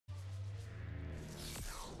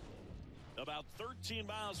About 13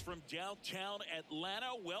 miles from downtown Atlanta,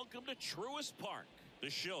 welcome to Truist Park. The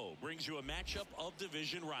show brings you a matchup of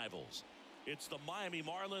division rivals. It's the Miami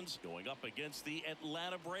Marlins going up against the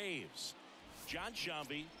Atlanta Braves. John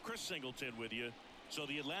Shambi, Chris Singleton with you. So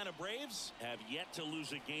the Atlanta Braves have yet to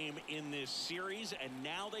lose a game in this series, and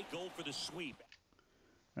now they go for the sweep.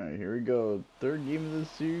 All right, here we go. Third game of the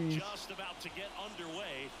series. Just about to get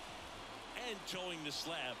underway, and towing the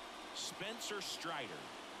slab, Spencer Strider.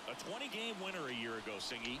 A 20-game winner a year ago,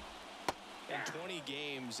 Singy. And 20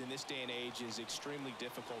 games in this day and age is extremely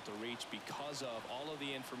difficult to reach because of all of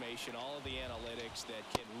the information, all of the analytics that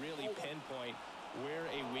can really pinpoint where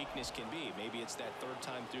a weakness can be. Maybe it's that third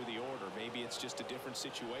time through the order. Maybe it's just a different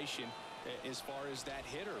situation as far as that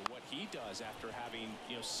hitter, what he does after having,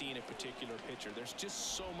 seen a particular pitcher. There's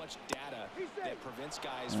just so much data that prevents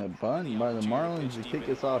guys from bunt by the Marlins to kick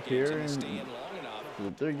us off here for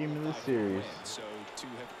the third game of the series. So to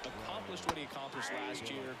have accomplished what he accomplished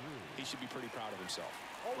last year, he should be pretty proud of himself.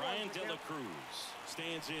 Ryan De La Cruz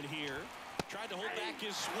stands in here. Tried to hold back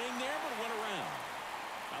his swing there, but went around.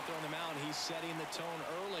 Out there on the mound, he's setting the tone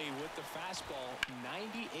early with the fastball,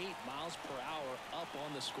 98 miles per hour up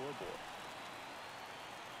on the scoreboard.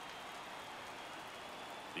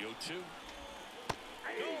 The 0-2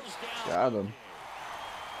 goes down. Got him.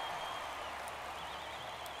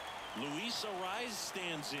 Luis Ariz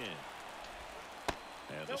stands in.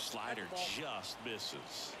 And the slider just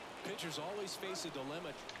misses. Pitchers always face a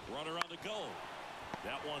dilemma. Runner on the go.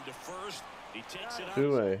 That one to first. He takes it out.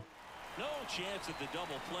 Two-way. No chance at the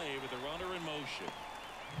double play with the runner in motion.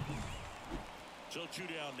 So 2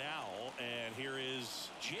 down now, and here is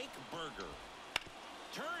Jake Berger.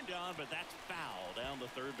 Turned on, but that's foul down the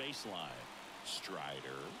third baseline.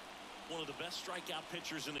 Strider, one of the best strikeout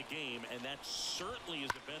pitchers in the game, and that certainly is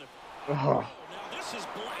a benefit. Oh. Now this is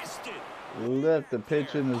blasted. Left the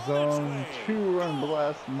pitch in the zone. 2-run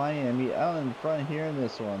blast. Miami out in front here in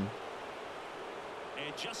this one.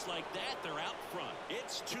 And just like that, they're out front.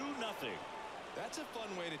 It's 2-0. That's a fun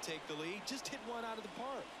way to take the lead. Just hit one out of the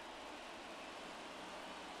park.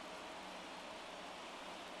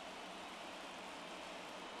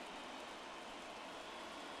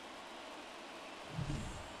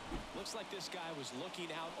 Looks like this guy was looking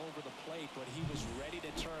out over the plate, but he was ready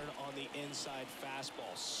to turn on the inside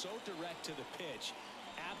fastball. So direct to the pitch.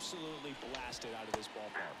 Absolutely blasted out of this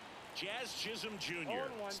ballpark. Jazz Chisholm Jr.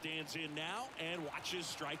 stands in now and watches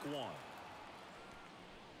strike one.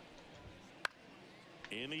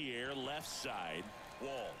 In the air, left side.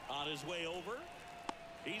 Wall on his way over.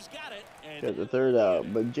 He's got it. And got the third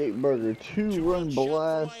out, but Jake Berger, 2-run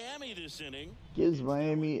blast gives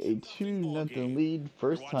Miami a 2-0 lead.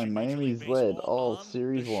 First time Miami's led all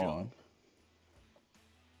series long.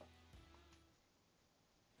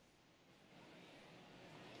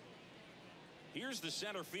 Here's the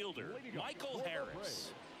center fielder, Michael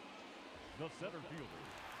Harris. The center fielder,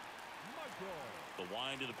 Michael. The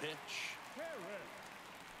wind to the pitch. Harris.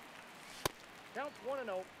 Counts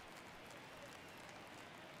 1-0.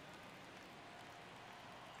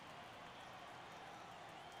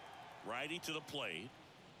 Righty to the plate.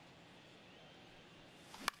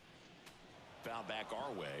 Foul back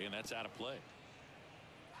our way, and that's out of play.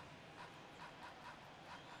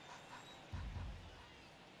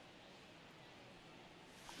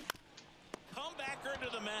 Comebacker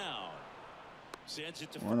to the mound. Sends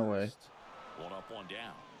it to One away. first. One up, one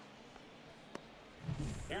down.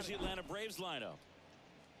 Here's the Atlanta Braves lineup.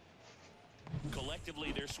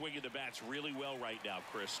 Collectively, they're swinging the bats really well right now,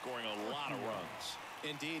 Chris, scoring a lot of runs.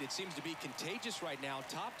 Indeed, it seems to be contagious right now.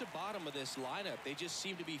 Top to bottom of this lineup, they just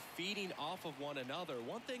seem to be feeding off of one another.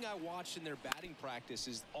 One thing I watched in their batting practice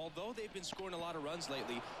is, although they've been scoring a lot of runs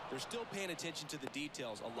lately, they're still paying attention to the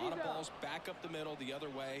details. A lot of balls back up the middle the other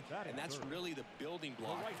way, and that's really the building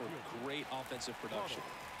block for great offensive production.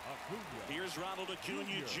 Here's Ronald Acuna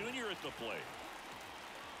Jr. at the plate.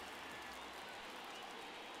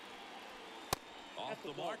 Off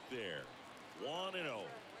the mark there. 1-0.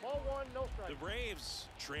 Ball one, no strike. The Braves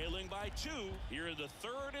trailing by 2 here in the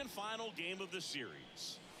third and final game of the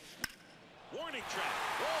series. Warning track.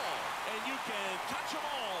 Ball. And you can touch them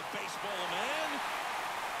all, baseball man.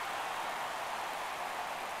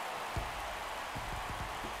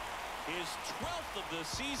 His 12th of the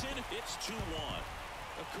season. It's 2-1.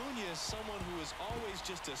 Acuna is someone who is always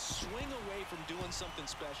just a swing away from doing something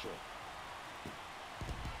special.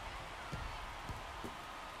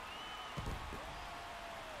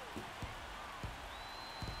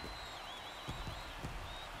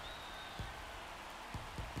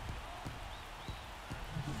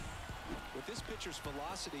 this pitcher's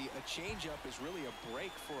velocity, a changeup is really a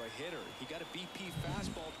break for a hitter. He got a BP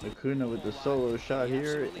fastball. Acuna with the solo shot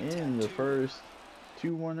here in the first.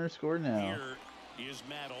 2-1 score now. Here is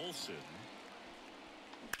Matt Olson.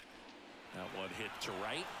 That one hit to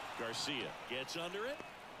right. Garcia gets under it,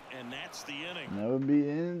 and that's the inning. That would be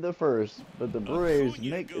in the first, but the Braves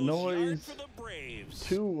make noise.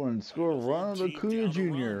 2-1 score. Ronald Acuna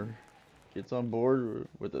Jr. gets on board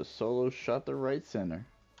with a solo shot to right center.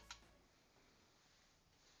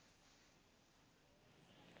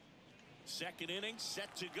 Second inning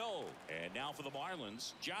set to go. And now for the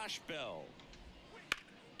Marlins, Josh Bell.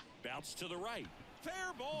 Bounce to the right.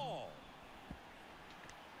 Fair ball.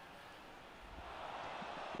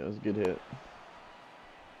 That was a good hit.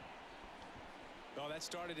 Oh, that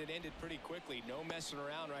started and ended pretty quickly. No messing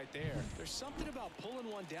around right there. There's something about pulling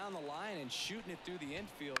one down the line and shooting it through the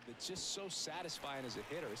infield that's just so satisfying as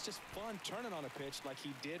a hitter. It's just fun turning on a pitch like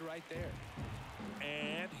he did right there.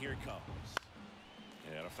 And here it comes.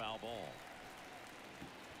 And a foul ball.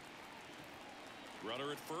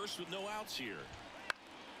 Runner at first with no outs here.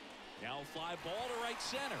 Now fly ball to right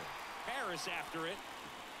center. Harris after it.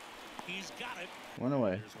 He's got it. One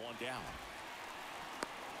away. There's one down.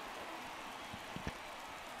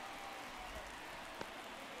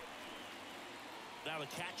 Now the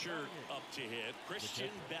catcher up to hit, Christian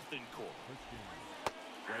Bethancourt.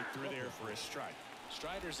 Right through there for a strike.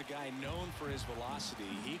 Strider's a guy known for his velocity.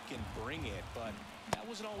 He can bring it, but that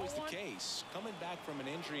wasn't always the case. Coming back from an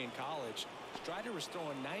injury in college, Strider was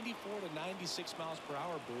throwing 94 to 96 miles per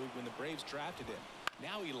hour, Boog, when the Braves drafted him.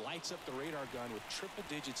 Now he lights up the radar gun with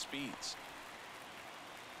triple-digit speeds.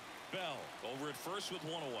 Bell over at first with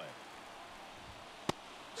one away.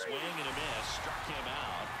 Swing and a miss, struck him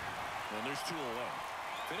out, and there's two away.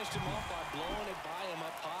 Finished him off by blowing it by him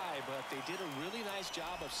up high, but they did a really nice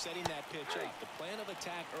job of setting that pitch up. The plan of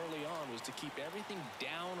attack early on was to keep everything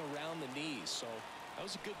down around the knees, so that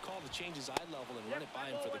was a good call to change his eye level and run it by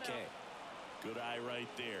him for the K. Good eye right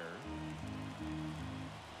there.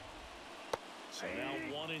 So now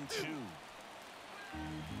 1 and 2.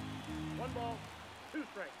 1 ball, 2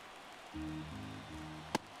 strikes.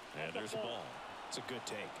 And there's a ball. It's a good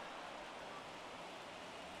take.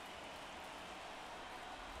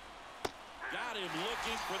 Got him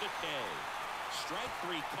looking for the K. Strike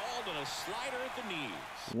 3 called and a slider at the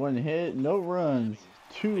knees. One hit, no runs.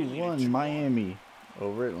 2-1 Miami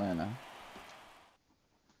over Atlanta.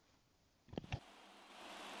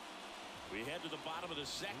 We head to the bottom of the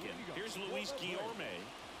second. Here's Luis Guillorme.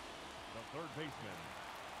 The third baseman,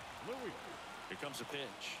 Luis. Here comes a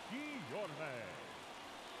pitch. Guillorme.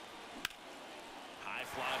 High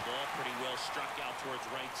fly ball, pretty well struck out towards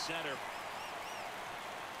right center.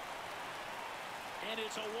 And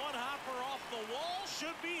it's a one-hopper off the wall.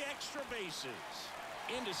 Should be extra bases.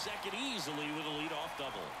 Into second easily with a leadoff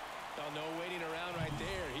double. Oh, no waiting around right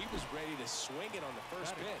there. He was ready to swing it on the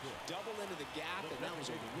first pitch. Double into the gap, and that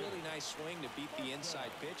was a really nice swing to beat the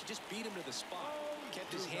inside pitch. Just beat him to the spot.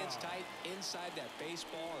 Kept his hands tight inside that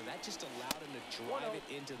baseball, and that just allowed him to drive it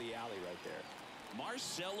into the alley right there.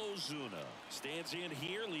 Marcell Ozuna stands in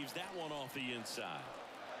here, leaves that one off the inside.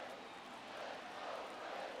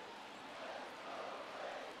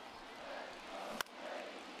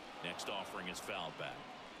 Next offering is fouled back.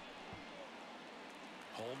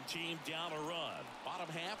 Home team down a run. Bottom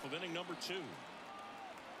half of inning number 2.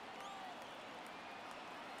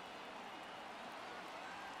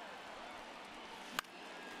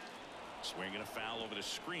 Swinging a foul over the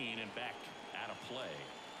screen and back out of play.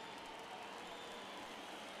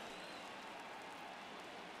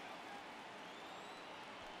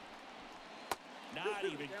 Not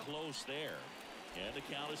even close there. And the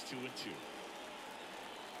count is 2-2.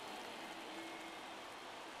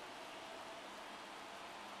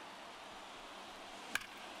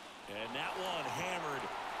 And that one hammered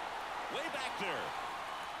way back there.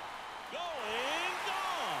 Going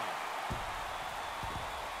gone.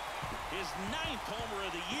 His 9th homer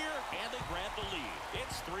of the year, and they grab the lead.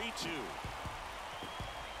 It's 3-2.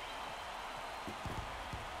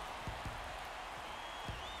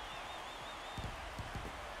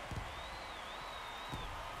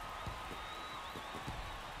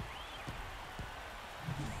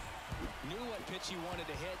 He wanted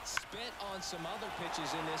to hit, spent on some other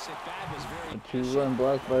pitches in this at bat, was A very 2-run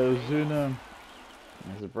block by Ozuna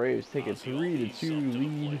as the Braves take a 3-2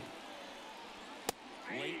 lead.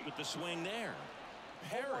 Late with the swing there.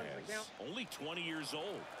 Perez, only 20 years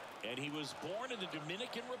old, and he was born in the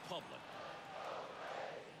Dominican Republic.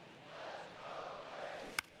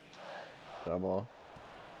 Foul ball.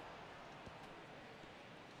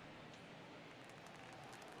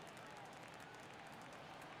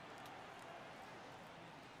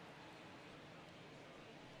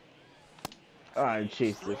 I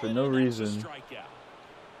chased it for no reason.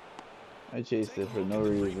 I chased it for no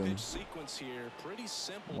reason. Here. Pretty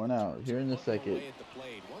simple. One out here in the second. At the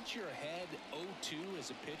plate. Once you're ahead 0-2 as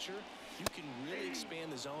a pitcher, you can really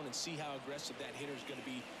expand the zone and see how aggressive that hitter is going to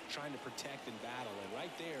be trying to protect and battle. And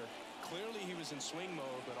right there, clearly he was in swing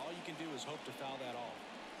mode, but all you can do is hope to foul that off.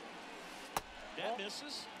 That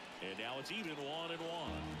misses, and now it's even 1-1.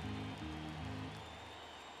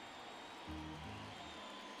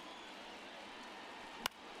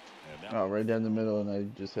 Oh, right down the middle, and I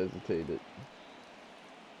just hesitated.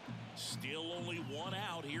 Still only one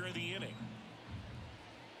out here in the inning.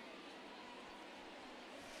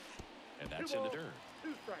 And that's in the dirt.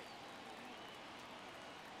 2 strikes.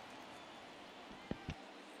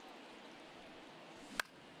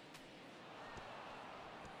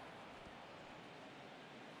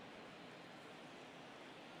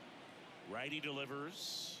 Righty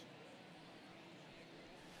delivers.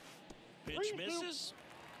 Pitch misses.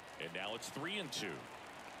 And now it's 3-2.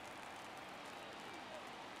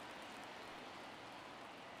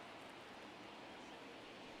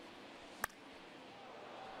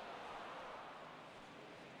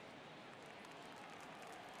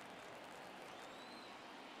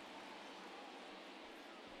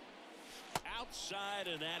 Outside,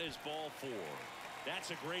 and that is ball 4.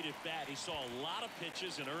 That's a great at bat. He saw a lot of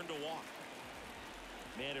pitches and earned a walk.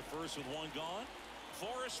 Man at first with one gone.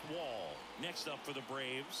 Forrest Wall next up for the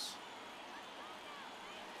Braves.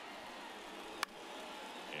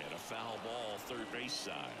 And a foul ball third base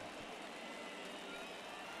side.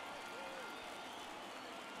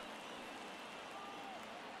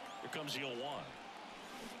 Here comes the 0-1.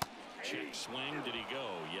 Check swing. Did he go?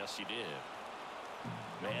 Yes, he did.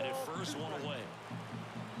 Man at first, one away.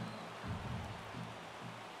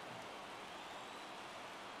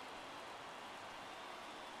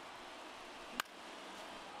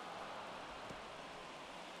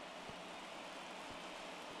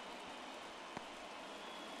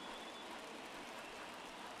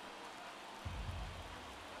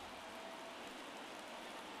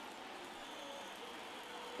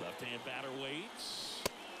 Left-hand batter waits.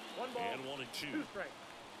 1 ball. And 1-2. 2 strikes.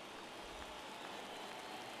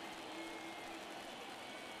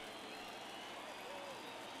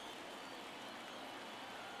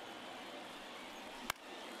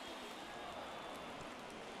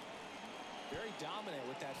 Very dominant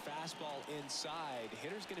with that fastball inside.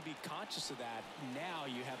 Hitter's going to be conscious of that. Now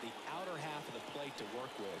you have the outer half of the plate to work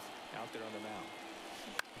with out there on the mound.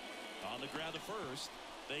 On the ground to first.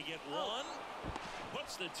 They get one.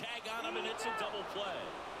 Puts the tag on him, and it's a double play.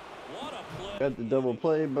 What a play. Got the double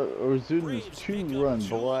play, but Ozuna's 2-run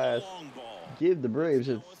blast gave the Braves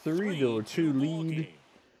a 3-2 lead.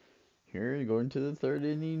 Here, going to the 3rd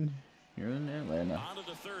inning here in Atlanta. On to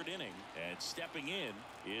the 3rd inning, and stepping in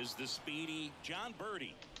is the speedy John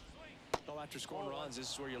Birdie. Well, after scoring runs,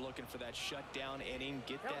 this is where you're looking for that shutdown inning.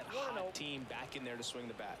 Get that hot team back in there to swing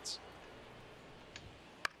the bats.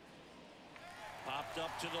 Popped up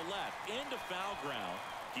to the left, into foul ground.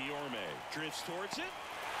 Guillorme drifts towards it,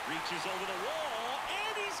 reaches over the wall,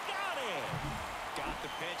 and he's got it. Got the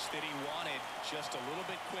pitch that he wanted, just a little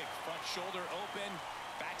bit quick. Front shoulder open,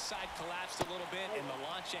 backside collapsed a little bit, and the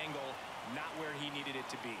launch angle not where he needed it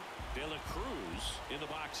to be. De La Cruz in the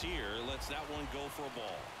box here lets that one go for a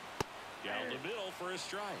ball. Down the middle for a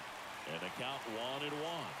strike, and a count 1-1.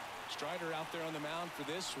 Strider out there on the mound for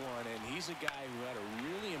this one, and he's a guy who had a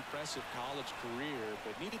really impressive college career,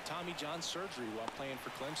 but needed Tommy John surgery while playing for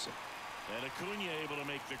Clemson. And Acuna able to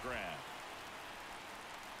make the grab.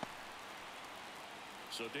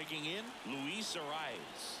 So digging in, Luis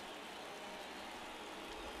Arias.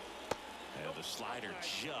 And the slider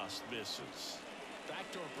just misses.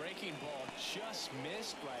 Backdoor breaking ball just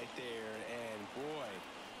missed right there, and boy,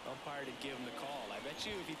 umpire didn't give him the call. I bet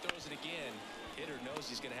you if he throws it again, hitter knows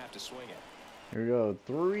he's going to have to swing it. Here we go.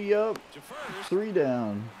 3 up, 3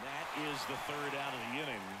 down. That is the 3rd out of the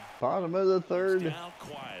inning. Bottom of the 3rd. Down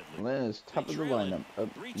quietly. Atlanta's top of the lineup. Up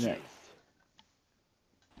next.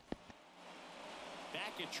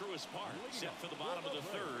 Back at Truist Park, set for the bottom of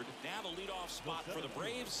the 3rd. Now the leadoff spot for the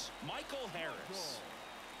Braves, Michael Harris.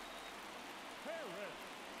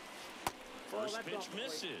 First pitch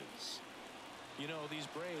misses. You know, these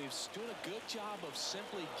Braves doing a good job of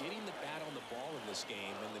simply getting the bat on the ball in this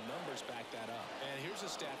game, and the numbers back that up. And here's a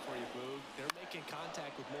stat for you, Boog. They're making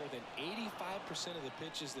contact with more than 85% of the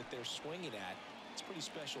pitches that they're swinging at. It's pretty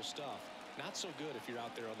special stuff. Not so good if you're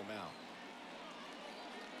out there on the mound.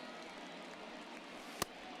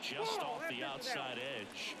 Just off the outside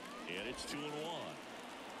edge, and it's 2-1.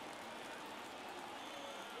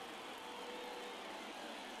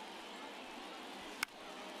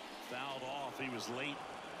 Fouled off. He was late.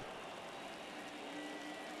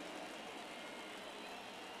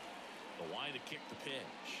 The line to kick the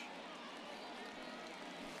pitch.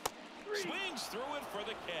 Swings through it for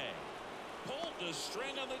the K. Pulled the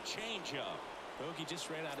string on the changeup. Bogey just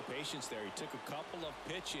ran out of patience there. He took a couple of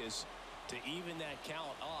pitches to even that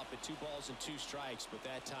count up at 2 balls and 2 strikes, but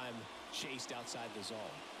that time chased outside the zone.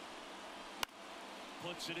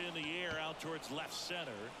 Puts it in the air out towards left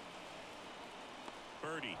center.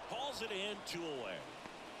 Birdie hauls it in, 2 away.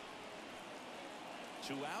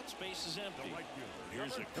 2 outs, base is empty.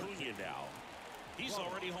 Here's Acuna now. He's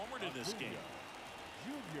already homered in this game.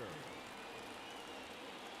 Junior.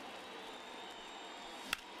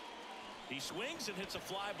 He swings and hits a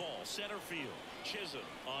fly ball center field. Chisholm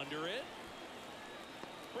under it.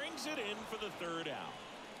 Brings it in for the 3rd out.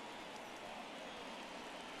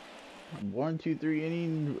 1, 2, 3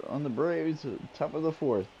 inning on the Braves. Top of the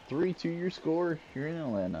 4th. 3-2 your score here in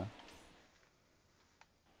Atlanta.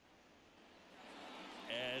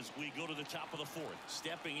 As we go to the top of the 4th,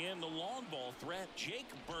 stepping in the long ball threat, Jake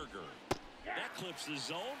Berger. That clips the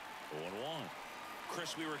zone. 0-1.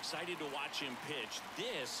 Chris, we were excited to watch him pitch.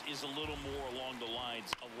 This is a little more along the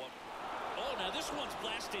lines of what... Oh, now this one's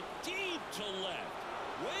blasted deep to left.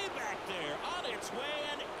 Way back there, on its way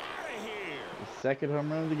and out of here. The 2nd home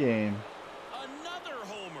run of the game. Another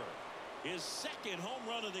homer. His 2nd home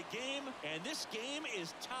run of the game, and this game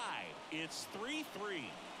is tied. It's 3-3.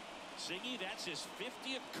 Siggy, that's his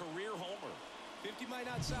 50th career homer. 50 might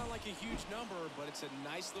not sound like a huge number, but it's a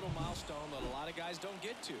nice little milestone that a lot of guys don't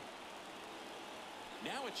get to.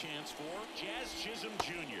 Now a chance for Jazz Chisholm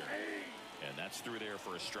Jr. And that's through there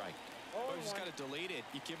for a strike. Oh, you just got to delete it.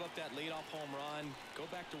 You give up that leadoff home run, go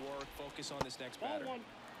back to work, focus on this next batter.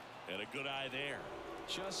 And a good eye there.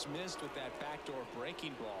 Just missed with that backdoor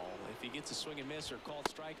breaking ball. If he gets a swing and miss or called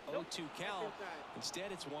strike, 0-2 count.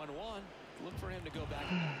 Instead, it's 1-1. Look for him to go back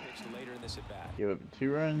to that pitch later in this at bat. Give up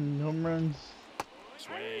 2-run home runs.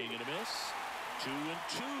 Swing and a miss.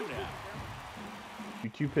 2-2 now.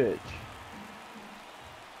 2-2 pitch.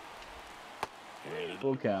 And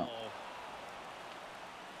Full count.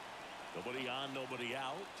 Nobody on, nobody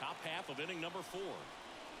out. Top half of inning number 4.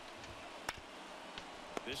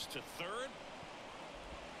 This to 3rd.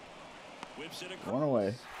 Whips it across. 1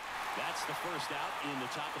 away. That's the 1st out in the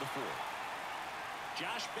top of the 4th.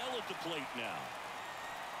 Josh Bell at the plate now.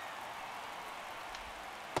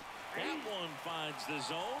 That one finds the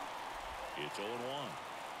zone. It's 0-1.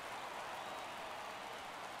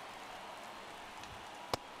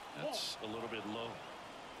 That's a little bit low.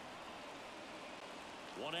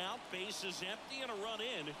 1 out, base is empty, and a run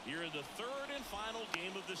in here in the 3rd and final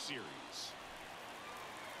game of the series.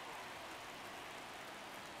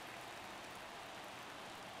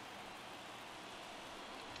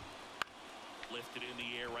 Lifted in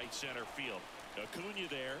the air, right center field. Acuna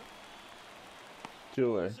there.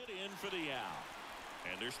 2 away. Puts it in for the out.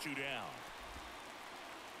 And there's 2 down.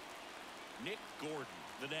 Nick Gordon,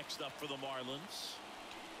 the next up for the Marlins.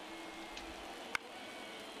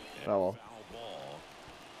 And Foul. Foul ball.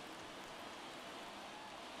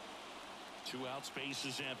 2 outs, base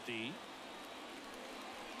is empty.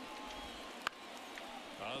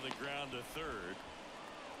 On the ground to 3rd.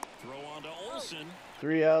 Throw on to Olsen.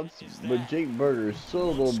 3 outs, but Jake Berger's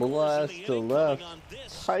solo blast to left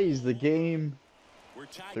ties the game.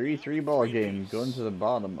 3-3 ball game going to the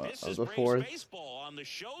bottom of the 4th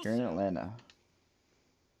here in Atlanta.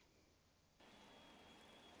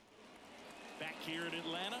 Back here in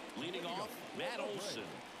Atlanta, leading off, Matt Olsen.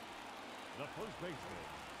 The first baseman,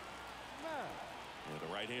 Matt. With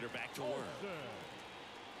a right-hander back to work.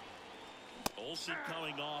 Olsen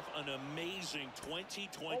coming off an amazing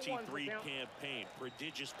 2023 campaign.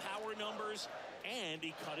 Prodigious power numbers, and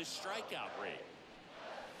he cut his strikeout rate.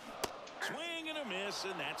 Swing and a miss,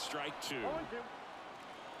 and that's strike 2.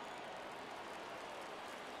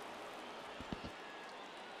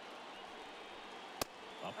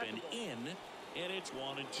 Up and in, and it's 1-2. 1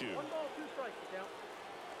 ball, 2 strikes, count.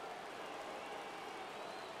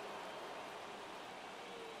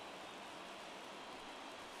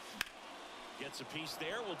 Gets a piece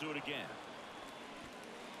there. We'll do it again.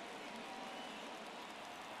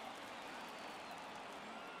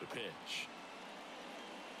 The pitch.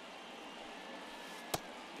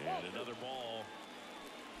 And another ball.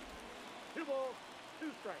 2 balls,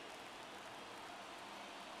 2 strikes.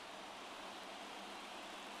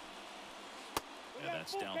 And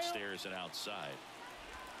that's downstairs and outside.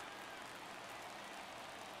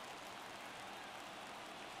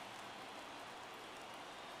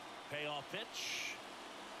 Payoff pitch.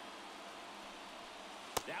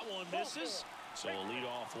 That one misses. So a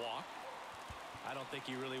leadoff walk. I don't think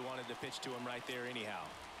he really wanted to pitch to him right there anyhow.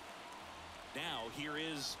 Now here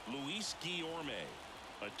is Luis Guillorme.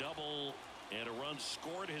 A double and a run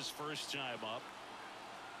scored his first time up.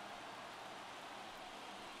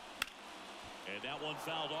 And that one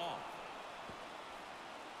fouled off.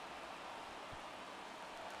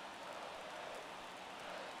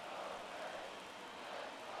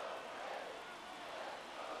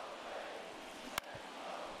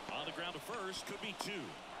 On the ground to first, could be two.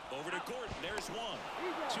 Over to Gordon, there's one.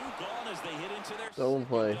 Two gone as they hit into their double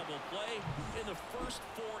play in the first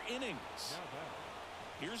 4 innings.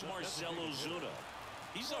 Here's Marcell Ozuna.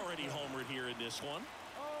 He's already homered here in this one.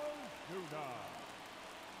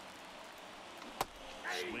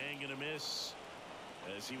 Swing and a miss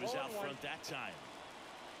as he was out front that time.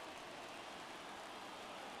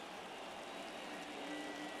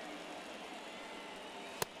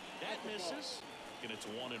 That misses, and it's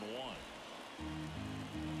 1-1.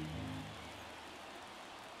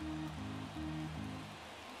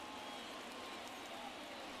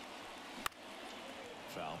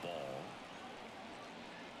 Foul ball.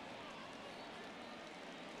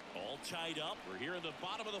 All tied up. We're here in the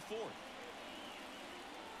bottom of the 4th.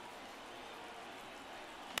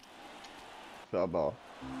 Foul ball.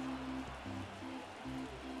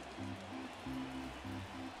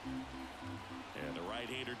 And the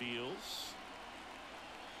right-hander deals.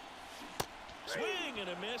 Swing and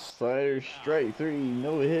a miss. Slider, strike 3.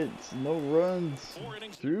 No hits, no runs.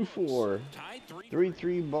 Through 4.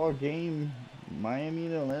 3-3 ball game. Miami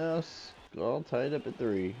and Atlanta all tied up at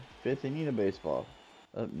 3. 5th inning of baseball.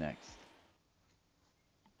 Up next.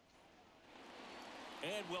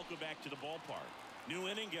 And welcome back to the ballpark. New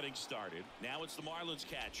inning getting started. Now it's the Marlins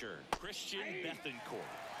catcher, Christian Bethancourt.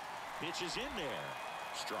 Pitches in there.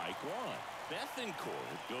 Strike 1.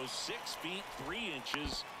 Bethancourt goes 6 feet 3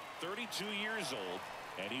 inches, 32 years old,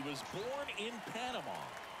 and he was born in Panama.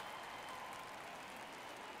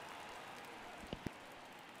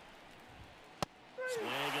 Swing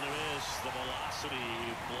and a miss. The velocity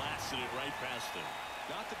blasted it right past him.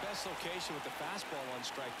 Not the best location with the fastball on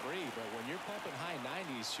strike 3, but when you're pumping high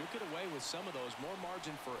 90s, you'll get away with some of those, more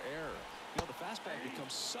margin for error. You know, the fastball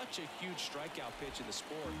becomes such a huge strikeout pitch in the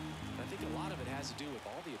sport. And I think a lot of it has to do with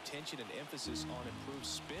all the attention and emphasis on improved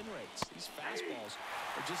spin rates. These fastballs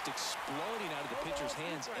are just exploding out of the pitcher's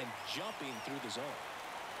hands and jumping through the zone.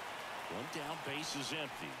 One down, base is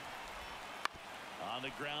empty. On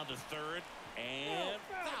the ground to third, and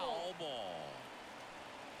foul ball.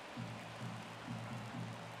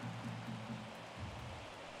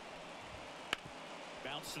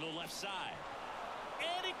 Bounce to the left side.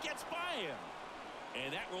 And it gets by him.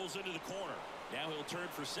 And that rolls into the corner. Now he'll turn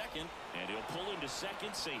for second, and he'll pull into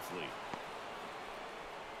second safely.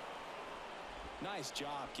 Nice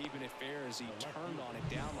job keeping it fair as he turned on it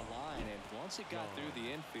down the line, and once it got through the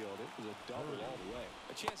infield, it was a double all the way.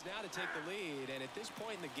 A chance now to take the lead, and at this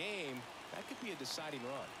point in the game, that could be a deciding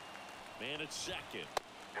run. Man at second.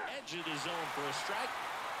 Edge of the zone for a strike.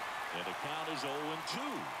 And the count is 0-2.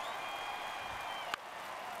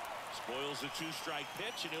 Spoils a 2-strike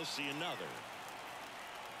pitch, and he'll see another.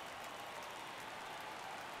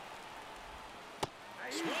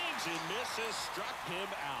 Swings and misses, struck him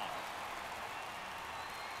out.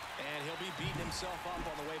 And he'll be beating himself up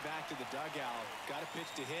on the way back to the dugout. Got a pitch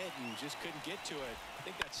to hit and just couldn't get to it. I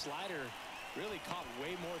think that slider really caught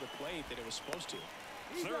way more of the plate than it was supposed to.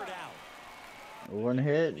 Third out. 1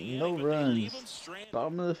 hit, no runs.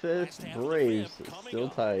 Bottom of the 5th, Braves still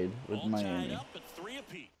tied with Miami. Up at 3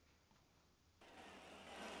 apiece.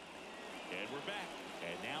 And we're back.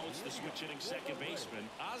 And now it's the switch hitting second baseman,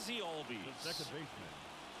 Ozzie Albies. The second baseman.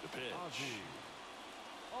 The pitch. Ozzie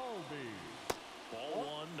Albies. Ball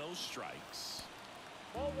 1, no strikes.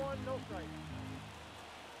 Ball 1, no strikes.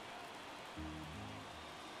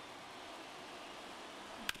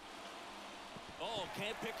 Oh,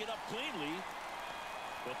 can't pick it up cleanly.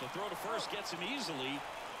 But the throw to first gets him easily.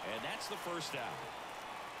 And that's the first out.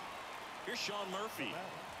 Here's Sean Murphy.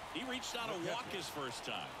 He reached out a walk his first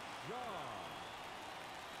time.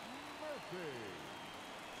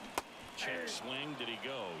 Check swing. Did he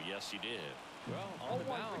go? Yes, he did. Well, on the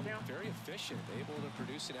mound, very efficient, able to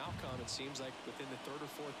produce an outcome, it seems like, within the 3rd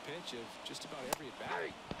or 4th pitch of just about every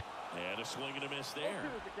at-bat. And a swing and a miss there.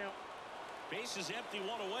 Base is empty,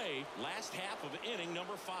 1 away. Last half of inning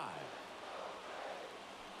number 5.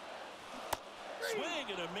 Swing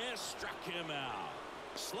and a miss, struck him out.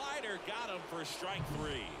 Slider got him for strike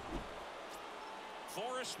 3.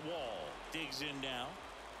 Forrest Wall digs in now.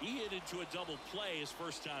 He hit into a double play his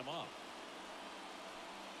first time up.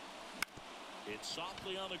 It's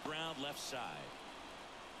softly on the ground left side.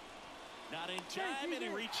 Not in time, and he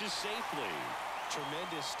reaches safely.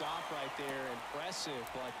 Tremendous stop right there. Impressive,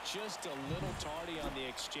 but just a little tardy on the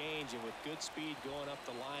exchange. And with good speed going up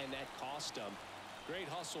the line, that cost him. Great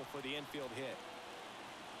hustle for the infield hit.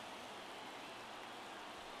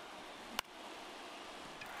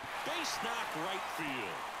 Base knock right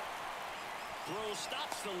field. Throw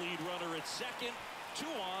stops the lead runner at second. 2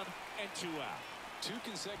 on and 2 out. 2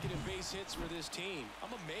 consecutive base hits for this team.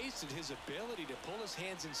 I'm amazed at his ability to pull his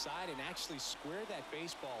hands inside and actually square that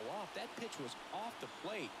baseball off. That pitch was off the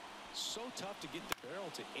plate. So tough to get the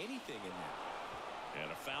barrel to anything in that.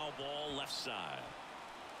 And a foul ball left side.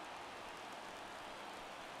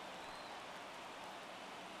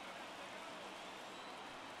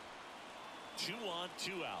 Two on,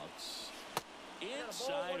 2 outs.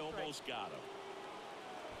 Inside, almost got him.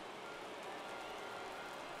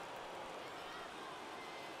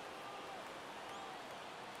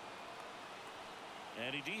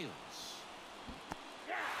 And he deals.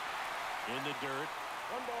 In the dirt.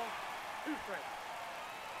 1 ball, 2 strikes.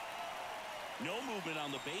 No movement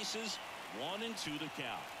on the bases. 1 and 2 the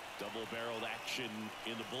count. Double-barreled action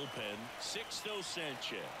in the bullpen. Sixto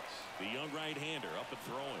Sanchez, the young right-hander, up and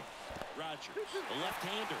throwing. Rogers, the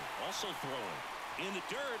left-hander, also throwing. In the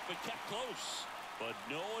dirt, but kept close. But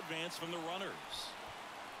no advance from the runners.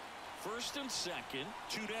 First and second,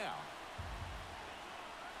 2 down.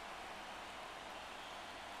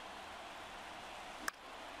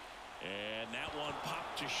 And that one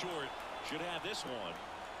popped to short. Should have this one.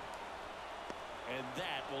 And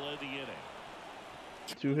that will end the inning.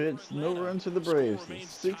 2 hits, no runs for the Braves. The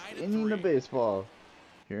 6th inning of baseball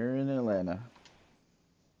here in Atlanta.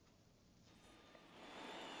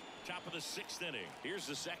 Top of the 6th inning. Here's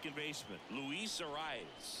the second baseman, Luis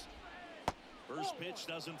Arias. First pitch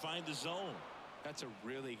doesn't find the zone. That's a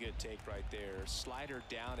really good take right there. Slider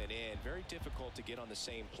down and in. Very difficult to get on the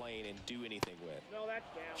same plane and do anything with. No, that's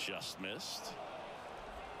down. Just missed.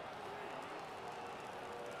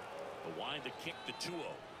 The wind to kick the 2-0.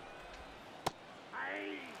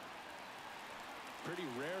 Pretty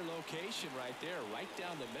rare location right there, right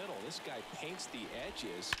down the middle. This guy paints the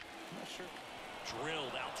edges. I'm not sure.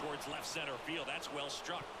 Drilled out towards left center field. That's well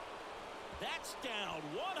struck. That's down.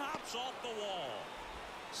 1 hops off the wall.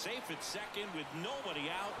 Safe at second with nobody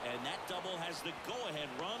out, and that double has the go-ahead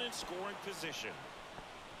run in scoring position.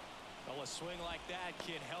 Well, a swing like that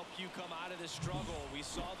can help you come out of the struggle. We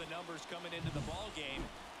saw the numbers coming into the ball game,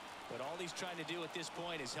 but all he's trying to do at this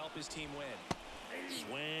point is help his team win.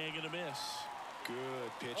 Swing and a miss.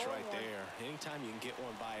 Good pitch right there. Anytime you can get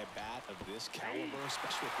one by a bat of this caliber,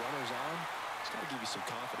 especially with runners on, it's got to give you some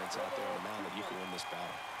confidence out there on the mound that you can win this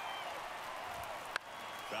battle.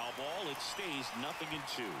 Foul ball. It stays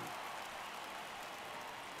 0-2.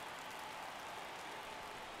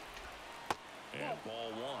 And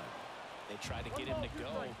ball 1. They tried to get him to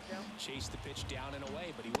go, chase the pitch down and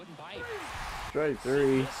away, but he wouldn't bite. Strike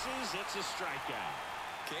 3. It's a strikeout.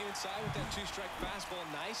 Came inside with that 2-strike fastball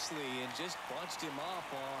nicely and just bunched him up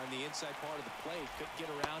on the inside part of the plate. Couldn't get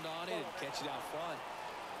around on it and catch it out front.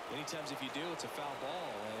 Many times if you do, it's a foul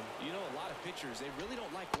ball. And you know, a lot of pitchers, they really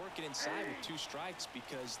don't like working inside with 2 strikes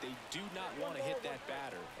because they do not want to hit that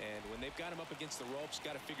batter. And when they've got him up against the ropes,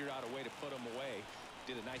 got to figure out a way to put him away.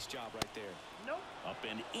 Did a nice job right there. Nope. Up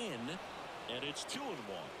and in, and it's 2-1.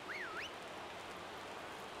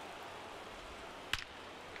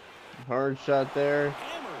 Hard shot there.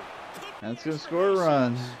 That's going to score a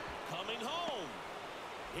run. Coming home.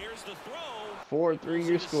 Here's the throw. 4-3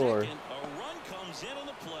 your score. A run comes in on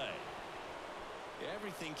the play.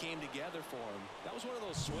 Everything came together for him. That was one of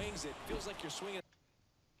those swings that feels like you're swinging.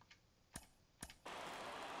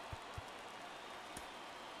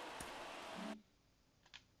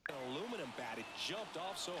 An aluminum bat. It jumped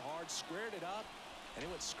off so hard, squared it up, and it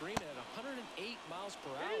went screaming at 108 miles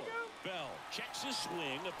per hour. Bell checks his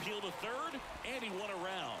swing, appeal to third, and he won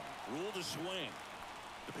around. Rule to swing.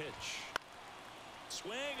 The pitch.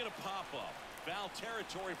 Swing and a pop-up. Foul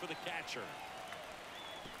territory for the catcher.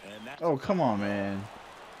 And that's Oh, come on, man.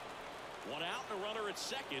 1 out and a runner at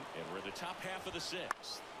second, and we're in the top half of the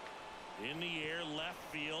 6th. In the air, left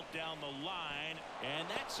field, down the line, and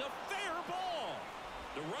that's a fair ball.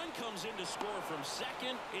 The run comes in to score from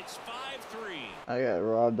second. It's 5-3. I got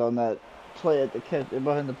robbed on that play at the catch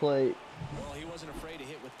behind the plate. Well, he wasn't afraid to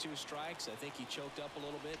hit with 2 strikes. I think he choked up a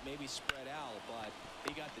little bit, maybe spread out, but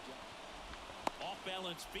he got the job. Off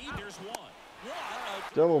balance feed, there's one.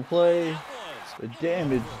 Double play. The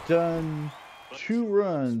damage done. 2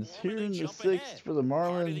 runs here in the 6th for the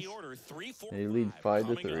Marlins. They lead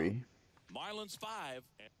 5-3. Marlins 5.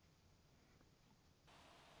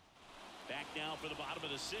 Back now for the bottom of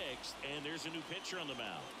the 6th, and there's a new pitcher on the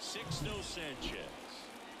mound. Sixto Sanchez.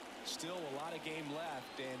 Still a lot of game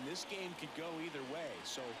left, and this game could go either way.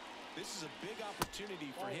 So this is a big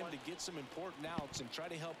opportunity for him to get some important outs and try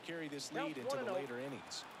to help carry this lead into the later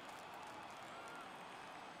innings.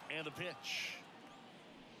 And a pitch.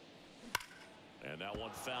 And that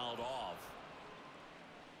one fouled off.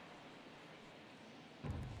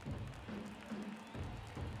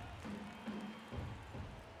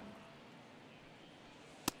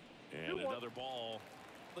 And another ball.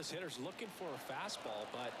 This hitter's looking for a fastball,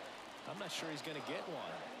 but I'm not sure he's going to get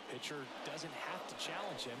one. Pitcher doesn't have to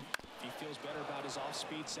challenge him. If he feels better about his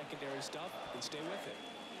off-speed secondary stuff, then stay with it.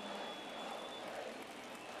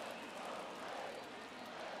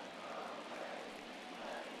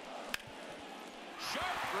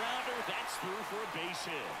 Sharp grounder. That's through for a base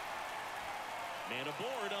hit. Man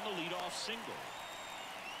aboard on the leadoff single.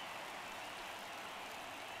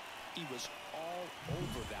 He was all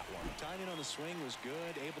over that one. Timing on the swing was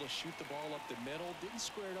good. Able to shoot the ball up the middle. Didn't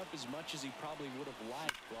square it up as much as he probably would have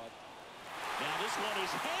liked, but now this one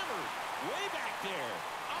is hammered way back there.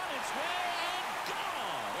 On its way and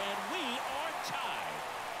gone. And we are tied.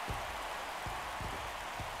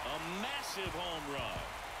 A massive home run.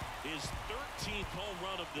 His 13th home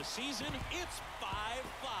run of the season. It's 5-5.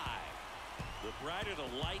 The brighter the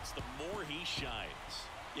lights, the more he shines.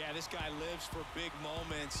 yeah, this guy lives for big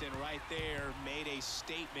moments, and right there made a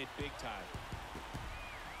statement big time.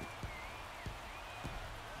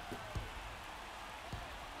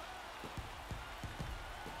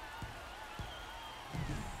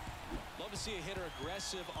 Love to see a hitter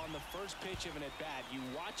aggressive on the first pitch of an at-bat. You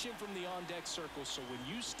watch him from the on-deck circle, so when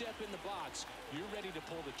you step in the box, you're ready to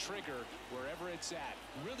pull the trigger wherever it's at.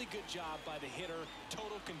 Really good job by the hitter.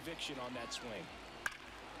 Total conviction on that swing.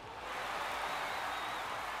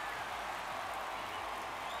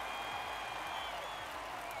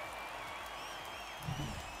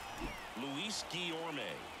 Luis Guillorme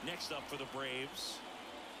next up for the Braves.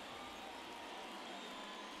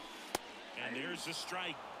 And there's the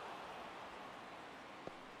strike.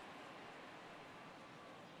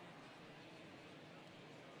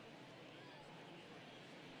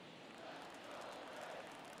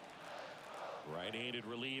 Right-handed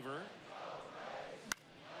reliever.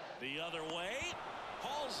 The other way.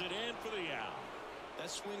 Hauls it in for the out. That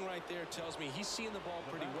swing right there tells me he's seeing the ball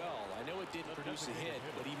pretty well. I know it didn't produce a hit,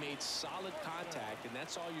 but he made solid contact, and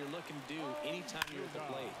that's all you're looking to do anytime you're at the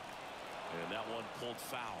plate. And that one pulled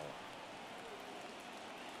foul.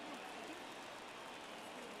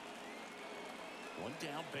 One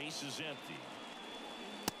down, base is empty.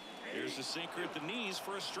 Here's the sinker at the knees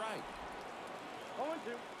for a strike.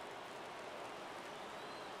 0-2.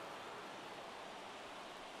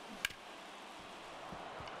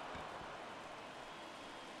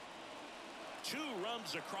 Two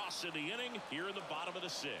runs across in the inning here in the bottom of the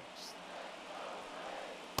sixth.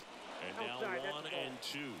 And now Outside, 1 and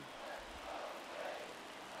 2.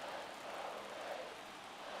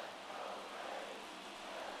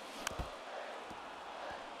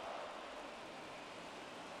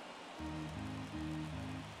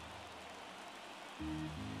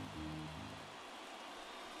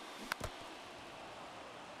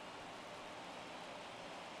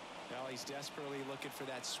 Now he's desperately looking for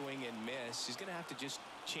that swing and miss. He's going to have to just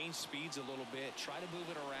change speeds a little bit, try to move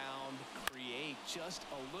it around, create just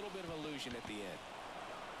a little bit of illusion at the end.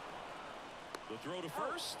 The throw to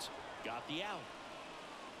first, got the out.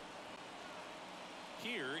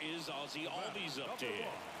 Here is Ozzie Albies up there.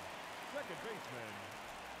 Second baseman,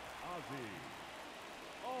 Ozzie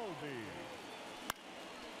Albies.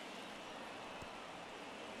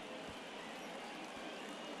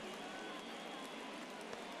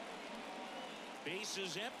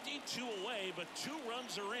 Bases empty, 2 away, but 2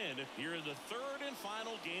 runs are in here in the third and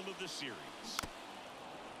final game of the series.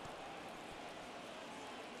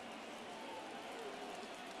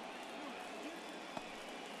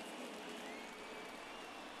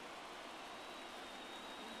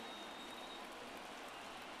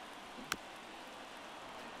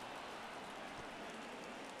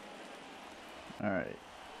 All right.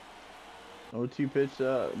 0-2 pitch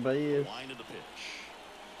Baez. Line of the pitch.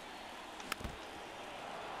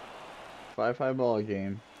 5-5 ball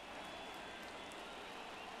game.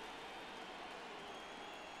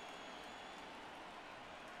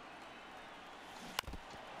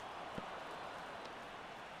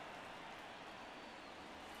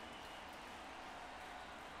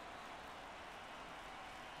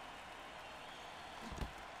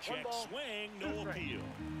 Check swing, no appeal.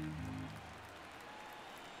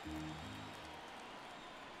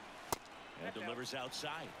 And delivers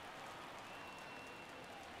outside.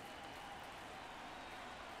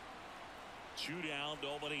 Two down,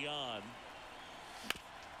 nobody on.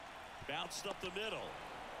 Bounced up the middle.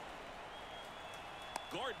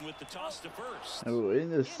 Gordon with the toss to first. Oh, in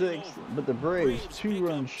the sixth, but the Braves,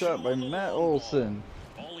 2-run shot by Matt Olson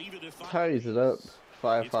ties it up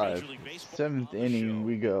 5-5. Seventh inning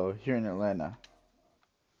we go here in Atlanta.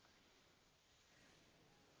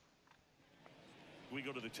 We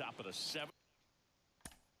go to the top of the seventh.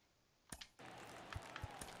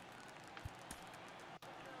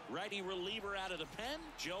 Righty reliever out of the pen,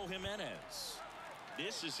 Joe Jimenez.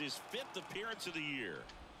 This is his 5th appearance of the year.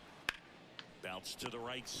 Bounce to the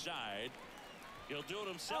right side. He'll do it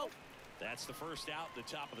himself. That's the first out, the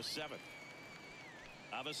top of the 7th.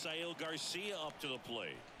 Avisail Garcia up to the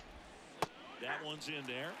plate. That one's in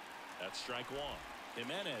there. That's strike 1.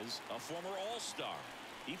 Jimenez, a former All-Star.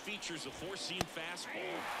 He features a 4-seam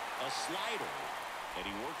fastball, a slider, and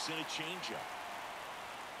he works in a changeup.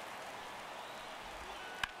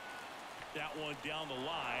 That one down the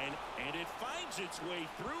line, and it finds its way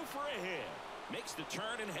through for a hit. Makes the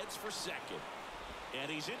turn and heads for second. And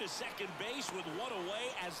he's into second base with one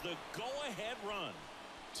away as the go-ahead run.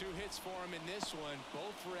 2 hits for him in this one,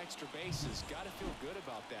 both for extra bases. Got to feel good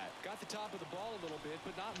about that. Got the top of the ball a little bit,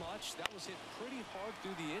 but not much. That was hit pretty hard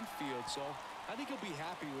through the infield, so I think he'll be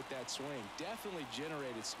happy with that swing. Definitely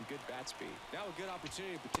generated some good bat speed. Now a good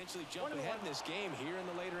opportunity to potentially jump ahead in this game here in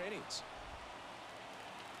the later innings.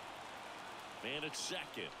 Man at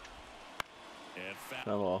second. And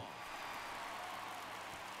foul.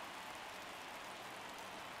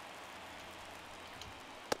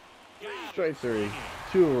 Strike 3.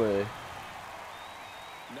 2 away.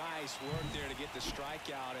 Nice work there to get the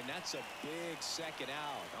strikeout, and that's a big second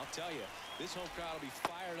out. I'll tell you, this home crowd will be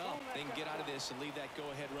fired up. They can get out of this and leave that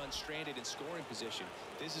go-ahead run stranded in scoring position.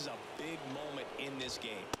 This is a big moment in this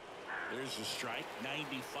game. There's the strike,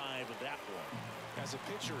 95 of that one. As a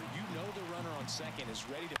pitcher, you know the runner on second is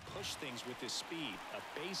ready to push things with his speed. A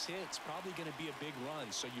base hit's probably going to be a big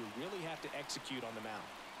run, so you really have to execute on the mound.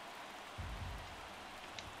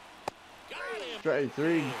 Strike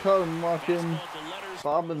 3, caught him walking.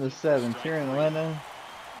 Bob in the 7th here in Atlanta.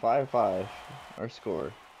 5-5, our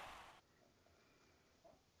score.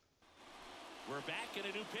 We're back in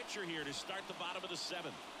a new pitcher here to start the bottom of the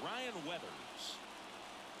 7th. Ryan Weathers.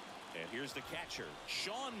 And here's the catcher,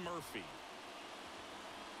 Sean Murphy.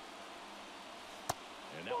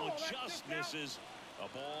 And that one just misses. A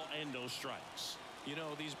ball and no strikes. You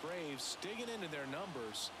know, these Braves, digging into their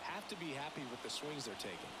numbers, have to be happy with the swings they're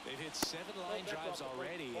taking. They've hit 7 line drives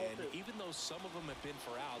already, and even though some of them have been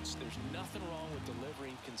for outs, there's nothing wrong with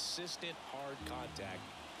delivering consistent, hard contact.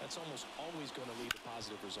 That's almost always going to lead to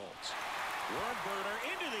positive results. Word burner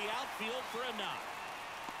into the outfield for a knock.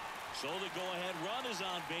 So the go-ahead run is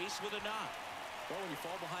on base with a knock. Well, when you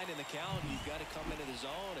fall behind in the count, you've got to come into the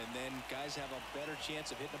zone, and then guys have a better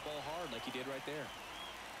chance of hitting the ball hard like he did right there.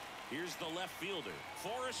 Here's the left fielder,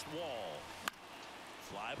 Forrest Wall.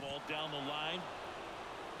 Fly ball down the line.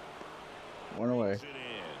 1 away. It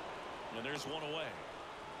in. And there's 1 away.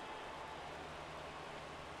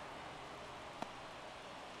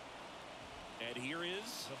 And here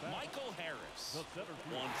is Michael Harris. 1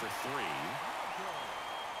 for 3.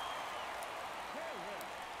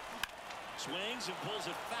 Swings and pulls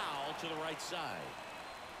it foul to the right side.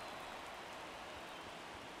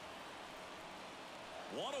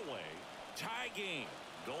 1 away. Tie game.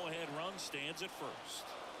 Go-ahead run stands at first.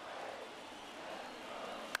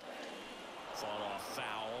 Fought off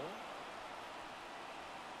foul.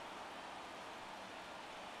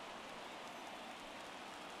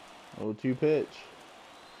 Oh, 2 pitch.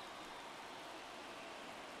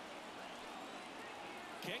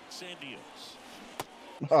 Kicks and deals.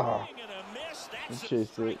 Ah, Swing and a miss. That's a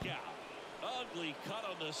chased it. strikeout. Ugly cut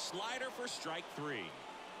on the slider for strike 3.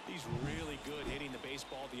 He's really good hitting the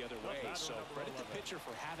baseball the other way, so credit the pitcher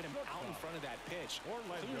for having him out in front of that pitch.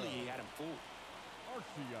 Clearly, he had him fooled.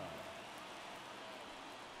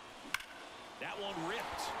 That one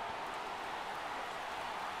ripped.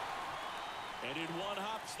 And in one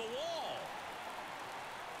hops the wall.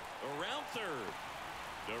 Around third.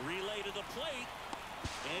 The relay to the plate.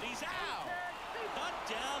 And he's out. Cut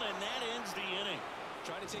down, and that ends the inning.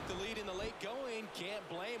 Trying to take the lead in the late going. Can't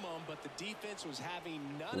blame him, but the defense was having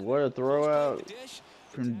none of it. What a throw out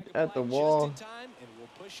from at the wall. And we'll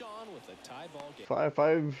push on with a tie ball game.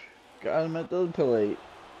 5-5, got him at the plate.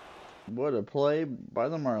 What a play by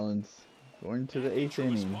the Marlins. Going to the 8th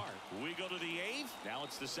inning. We go to the 8th. Now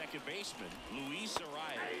it's the second baseman, Luis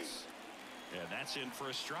Arias. And that's in for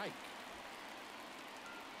a strike.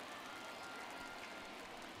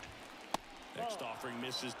 Next offering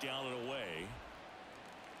misses down and away.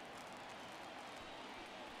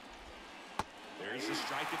 There's the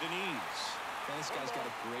strike at the knees. Man, this guy's got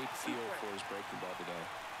a great feel for his breaking ball today.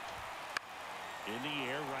 In the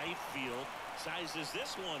air, right field. Sizes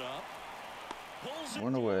this one up. Pulls it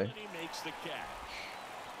One away. and he makes the catch.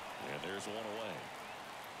 And there's one away.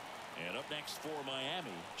 And up next for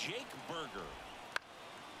Miami, Jake Berger.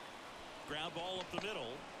 Ground ball up the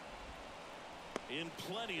middle. In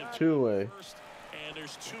plenty of Two away. First, and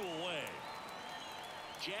there's two away.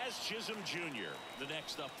 Jazz Chisholm Jr. the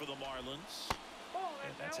next up for the Marlins.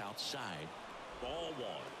 And that's outside. Ball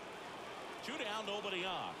one. Two down, nobody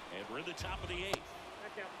on. And we're in the top of the eighth.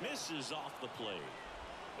 Misses off the plate.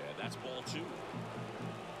 And that's ball two.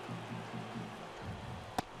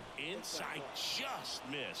 Inside, just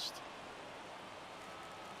missed.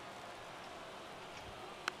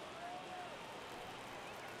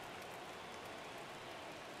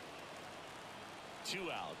 Two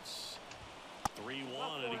outs.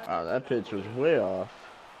 3-1. And Oh, that pitch was way off.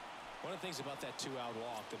 One of the things about that two-out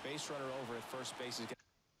walk, the base runner over at first base is going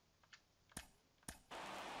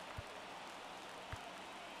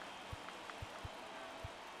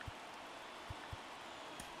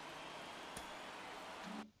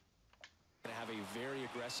to have a very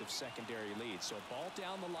aggressive secondary lead. So a ball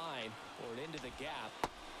down the line or into the gap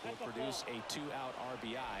will produce a two-out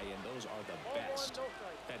RBI, and those are the best.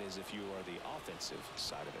 That is, if you are the offensive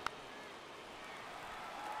side of it.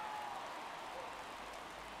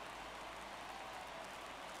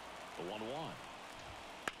 The 1-1.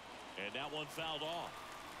 And that one fouled off.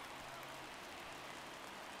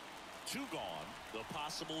 Two gone. The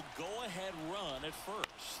possible go-ahead run at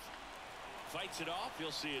first. Fights it off.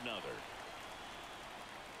 You'll see another.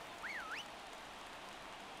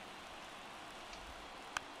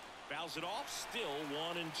 Fouls it off. Still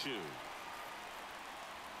 1-2.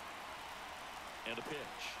 And a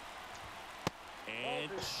pitch. And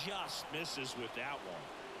just misses with that one.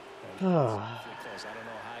 Close. I don't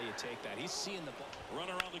know how you take that. He's seeing the ball.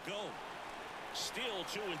 Runner on the go. Still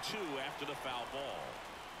 2-2 after the foul ball.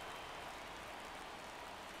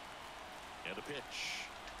 And a pitch.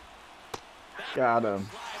 Got him.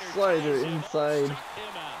 Slider inside.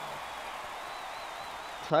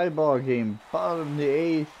 Tie ball game. Bottom of the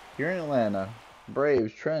eighth here in Atlanta.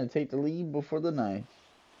 Braves trying to take the lead before the ninth.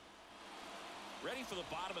 Ready for the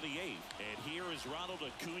bottom of the eighth. And here is Ronald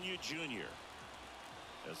Acuna Jr.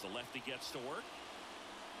 as the lefty gets to work.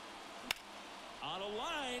 On a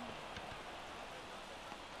line.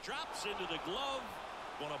 Drops into the glove.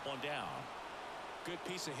 One up, one down. Good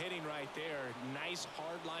piece of hitting right there. Nice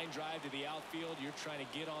hard line drive to the outfield. You're trying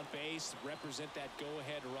to get on base, represent that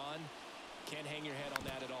go-ahead run. Can't hang your head on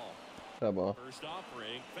that at all. That ball. First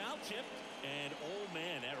offering, foul tip, and oh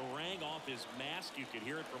man, that rang off his mask. You could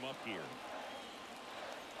hear it from up here.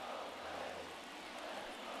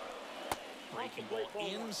 Breaking ball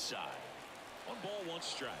inside. 1 ball, 1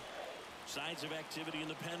 strike. Signs of activity in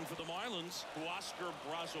the pen for the Marlins. Oscar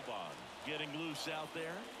Brazoban getting loose out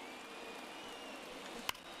there.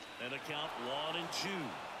 And a count 1-2.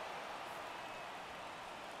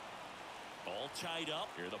 All tied up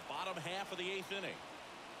here, the bottom half of the 8th inning.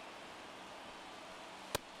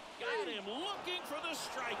 Got him looking for the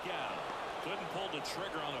strikeout. Couldn't pull the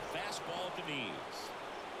trigger on a fastball at the knees.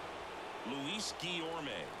 Luis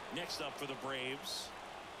Guillorme next up for the Braves.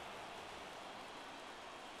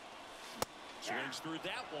 Swings through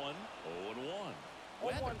that one. 0-1.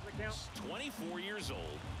 Weathers, 24 years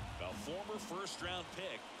old, a former first-round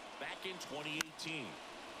pick back in 2018.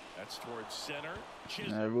 That's towards center.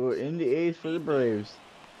 We're in the 8th for the Braves.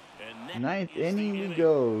 9th inning we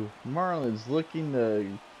go. Marlins looking to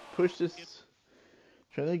push this,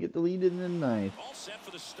 trying to get the lead in the 9th. All set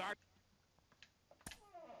for the start.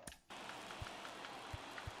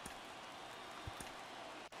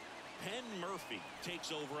 Penn Murphy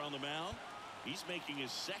takes over on the mound. He's making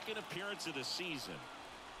his 2nd appearance of the season.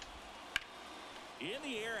 In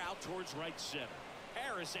the air, out towards right center.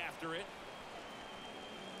 Harris after it.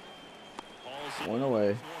 One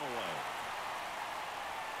away.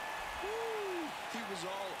 He was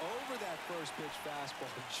all over that first pitch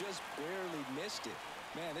fastball. Just barely missed it.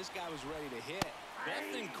 Man, this guy was ready to hit.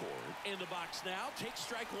 Bethencourt in the box now. Takes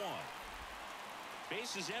strike 1.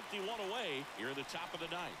 Base is empty, 1 away. Here at the top of the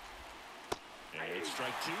 9th. And it's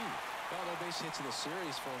strike 2. Well, no base hits in the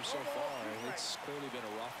series for him so far, and it's clearly been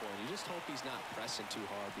a rough one. You just hope he's not pressing too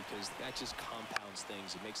hard, because that just compounds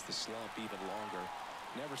things. It makes the slump even longer.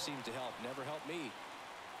 Never seemed to help. Never helped me.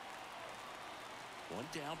 1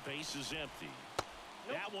 down, base is empty.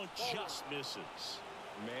 That one just misses.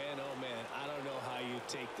 Man, oh man, I don't know how you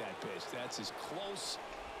take that pitch. That's as close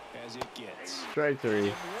as it gets. Strike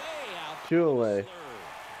 3. 2 away.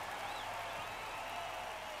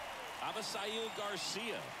 Avisail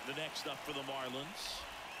Garcia, the next up for the Marlins.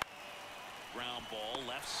 Ground ball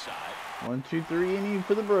left side. 1-2-3 inning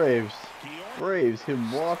for the Braves. Braves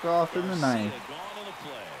can walk off in the ninth. Gone on the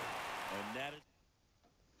play. And that is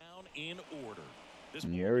down in order. This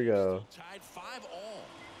and here we go. Tied 5-all.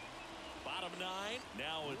 Bottom 9.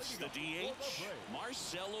 Now it's the DH,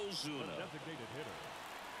 Marcell Ozuna. Designated hitter,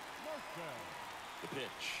 Marcell. The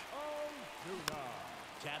pitch. Ozuna.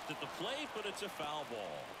 Tapped at the plate, but it's a foul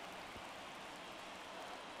ball.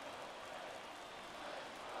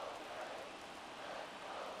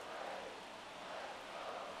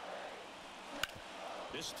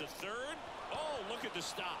 This to third. Oh, look at the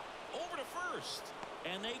stop. Over to first.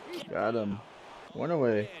 And they got him. One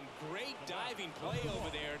away. And great diving play over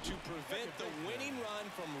there to prevent the winning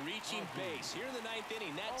run from reaching base. Here in the 9th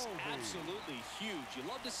inning, that's absolutely huge. You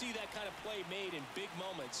love to see that kind of play made in big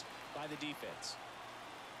moments by the defense.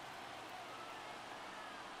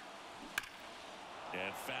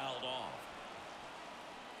 And fouled off.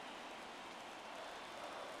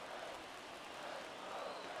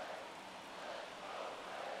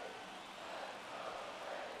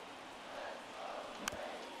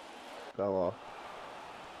 Fell off.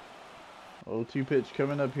 0-2 pitch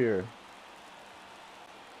coming up here.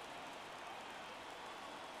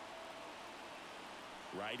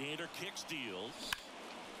 Right-hander kicks, deals.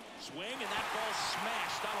 Swing, and that ball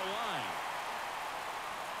smashed on a line.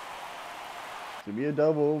 To be a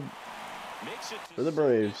double Makes it for the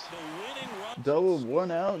Braves. The winning run. Double,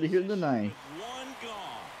 1 out here in the 9th. One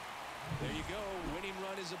gone. There you go. Winning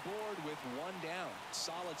run is aboard with 1 down.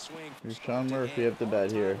 Solid swing. Here's Sean Murphy up the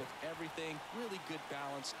bat here. With everything, really good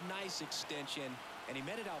balance, nice extension, and he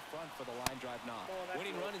met it out front for the line drive knock.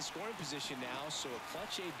 Winning run in scoring position now, so a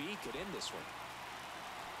clutch AB could end this one.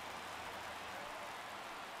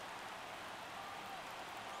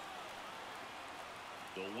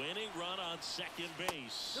 The winning run on second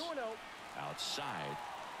base. 2-0. Outside.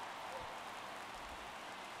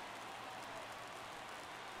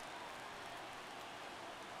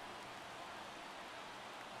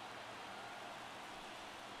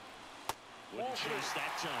 Wouldn't chase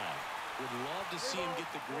that time. Would love to see him get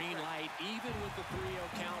the green light, even with the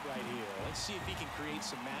 3-0 count right here. Let's see if he can create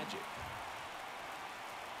some magic.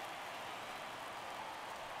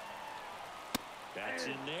 That's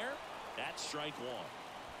in there. That's strike 1.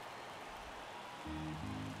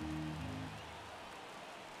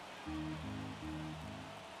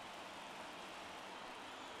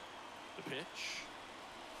 The pitch.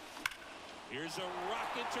 Here's a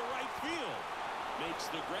rocket to right field. Makes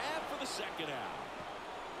the grab for the second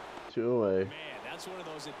out. 2 away. Man, that's one of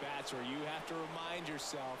those at-bats where you have to remind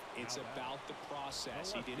yourself it's about the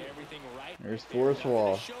process. He did everything right. There's Forrest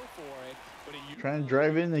Wall. Trying to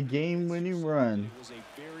drive in the game-winning run. It was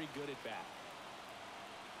a very good at-bat.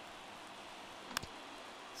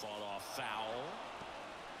 Fought off foul.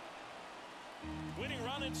 Winning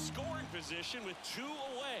run in scoring position with 2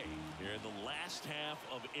 away here in the last half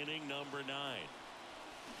of inning number 9.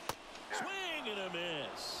 Swing and a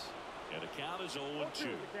miss. And the count is 0-2.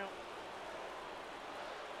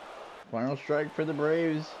 Final strike for the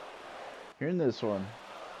Braves. Here in this one.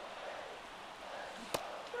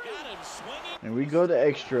 Got him swinging. And we go to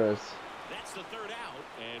extras. That's the 3rd out,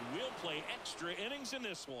 and we'll play extra innings in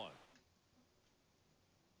this one.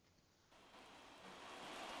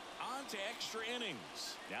 On to extra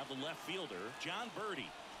innings. Now the left fielder, John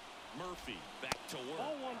Birdie. Murphy back to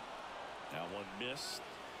work. Now one missed.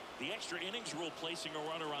 The extra innings rule placing a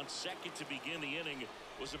runner on second to begin the inning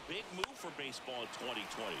was a big move for baseball in 2020.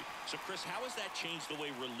 So, Chris, how has that changed the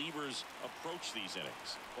way relievers approach these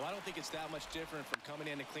innings? Well, I don't think it's that much different from coming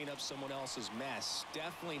in to clean up someone else's mess.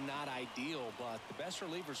 Definitely not ideal, but the best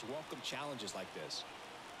relievers welcome challenges like this.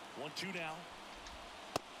 1-2 now.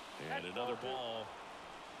 And another ball.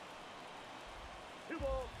 2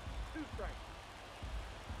 balls, 2 strikes.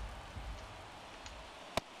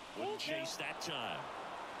 Wouldn't chase that time.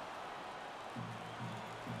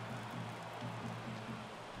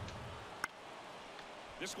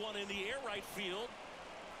 This one in the air right field.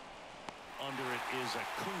 Under it is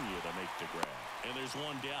Acuna to make the grab. And there's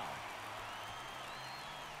one down.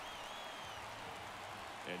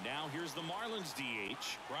 And now here's the Marlins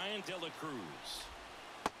DH, Brian De La Cruz.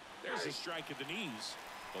 There's a strike at the knees.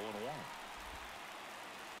 0-1.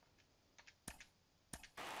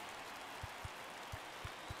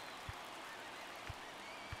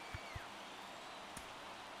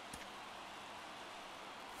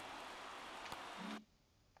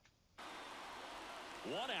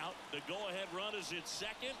 One out. The go-ahead run is at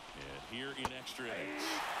second. And here in extra innings.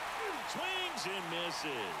 Swings and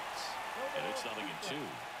misses. And it's 0-2.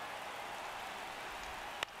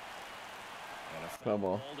 Foul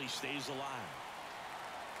ball. He stays alive.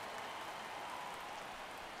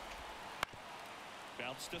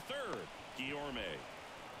 Bounce to third. Guillorme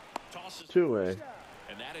tosses 2-way.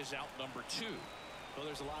 and that is out number 2. Well,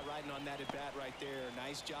 there's a lot riding on that at bat right there.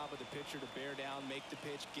 Nice job of the pitcher to bear down, make the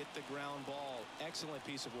pitch, get the ground ball. Excellent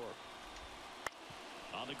piece of work.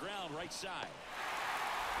 On the ground, right side.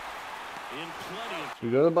 In plenty of We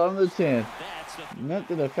go to the bottom of the 10th. that's the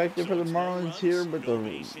Nothing effective for the Marlins here, but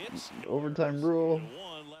the overtime rule.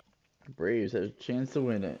 Braves has a chance to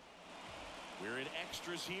win it. We're in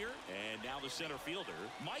extras here, and now the center fielder,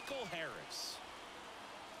 Michael Harris.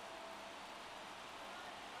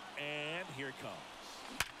 And here it comes.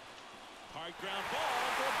 Hard ground ball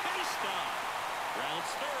for a base stop.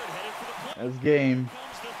 Rounds third, headed for the plate. That's game.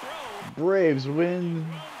 Comes the throw. Braves win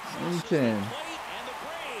in Crosses 10. the plate, and the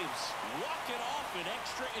Braves walk it off in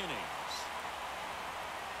extra innings.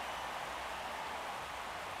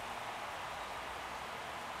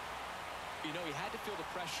 You know, he had to feel the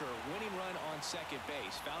pressure. Winning run on second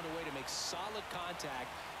base. Found a way to make solid contact,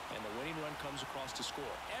 and the winning run comes across to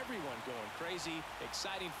score. Everyone going crazy.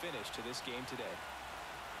 Exciting finish to this game today.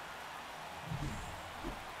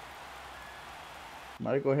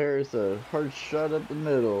 Michael Harris, a hard shot up the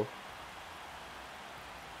middle.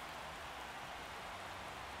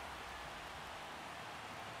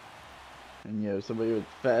 And somebody with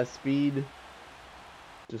fast speed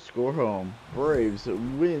to score home. Braves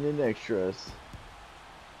win in extras.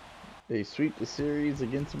 They sweep the series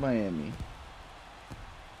against Miami.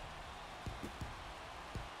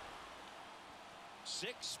 6-5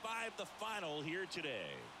 the final here today.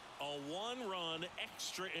 A 1-run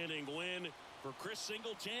extra inning win for Chris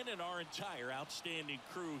Singleton and our entire outstanding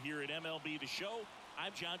crew here at MLB The Show.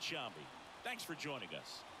 I'm John Shambi. Thanks for joining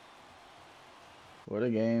us. What a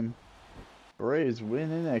game. Braves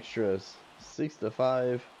win in extras.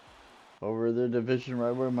 6-5 over their division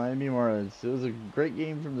rival Miami Marlins. It was a great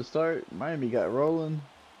game from the start. Miami got rolling,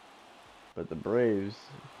 but the Braves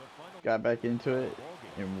got back into it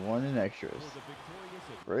and won in extras.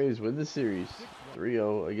 Braves win the series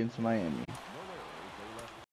 3-0 against Miami.